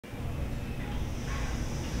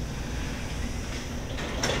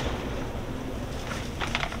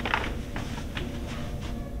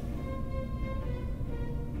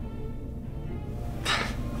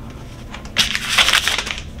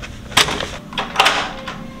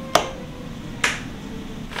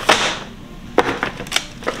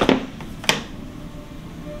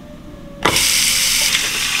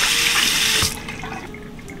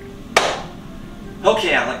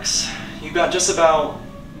got just about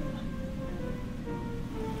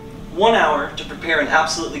 1 hour to prepare an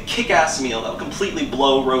absolutely kick-ass meal that will completely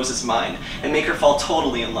blow Rose's mind and make her fall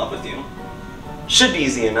totally in love with you. Should be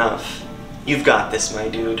easy enough. You've got this, my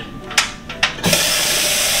dude.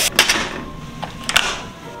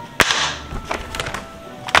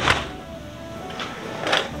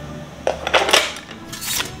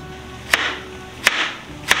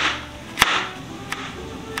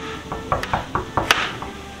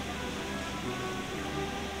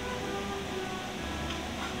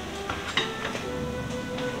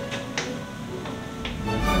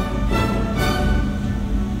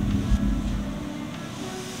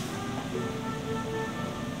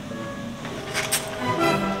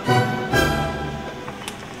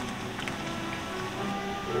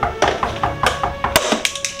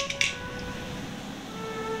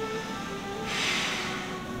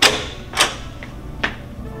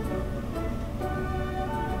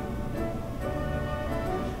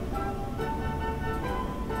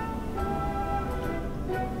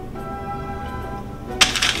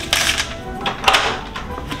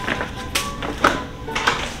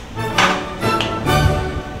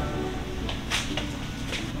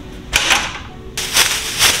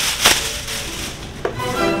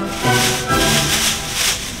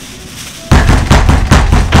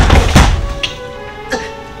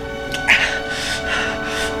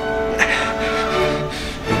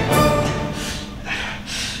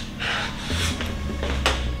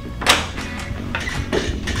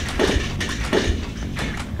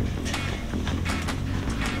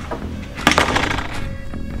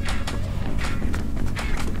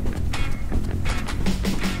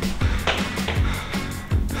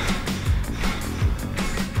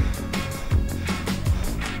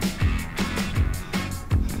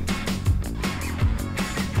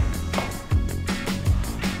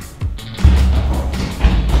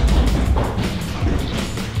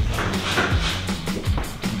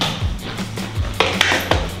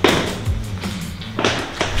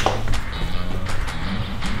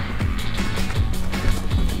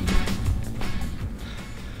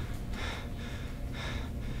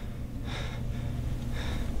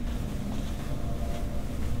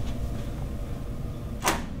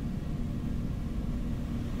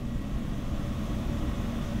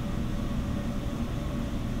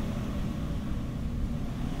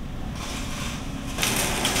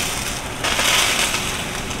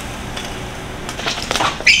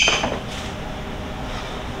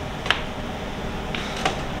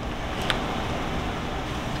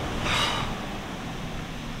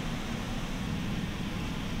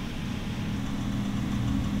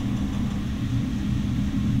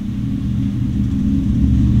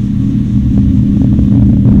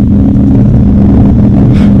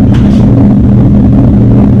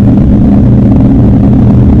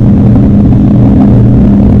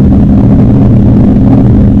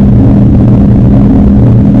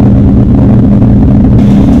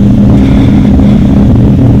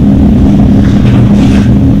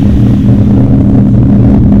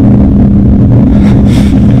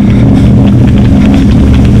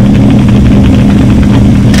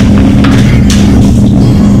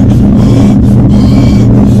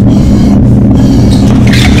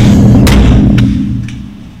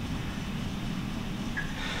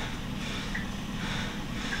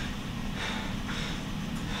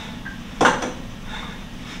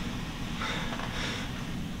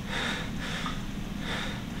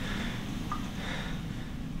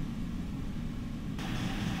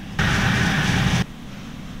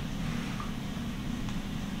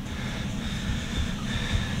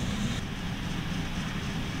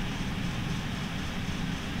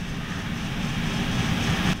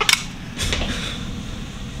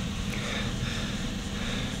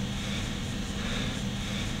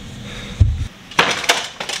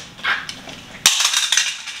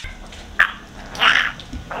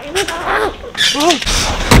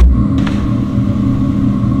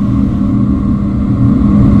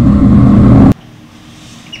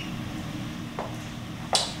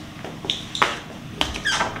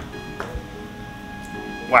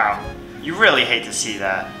 Wow, you really hate to see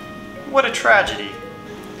that. What a tragedy.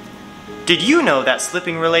 Did you know that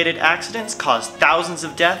slipping-related accidents cause thousands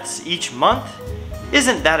of deaths each month?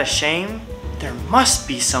 Isn't that a shame? There must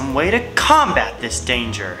be some way to combat this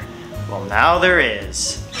danger. Well, now there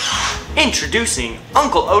is. Introducing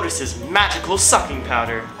Uncle Otis's magical sucking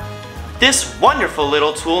powder. This wonderful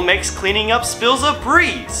little tool makes cleaning up spills a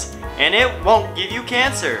breeze, and it won't give you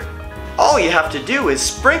cancer. All you have to do is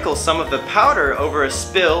sprinkle some of the powder over a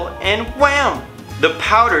spill and wham! The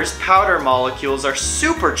powder's powder molecules are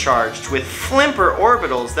supercharged with flimper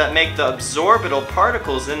orbitals that make the absorbital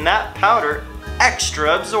particles in that powder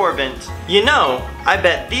extra absorbent. You know, I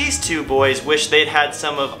bet these two boys wish they'd had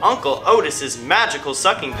some of Uncle Otis's magical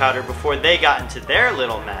sucking powder before they got into their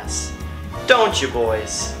little mess. Don't you,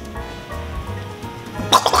 boys?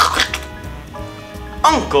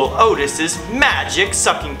 Uncle Otis's magic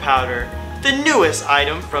sucking powder, the newest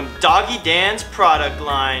item from Doggy Dan's product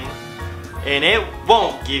line. And it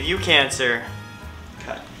won't give you cancer.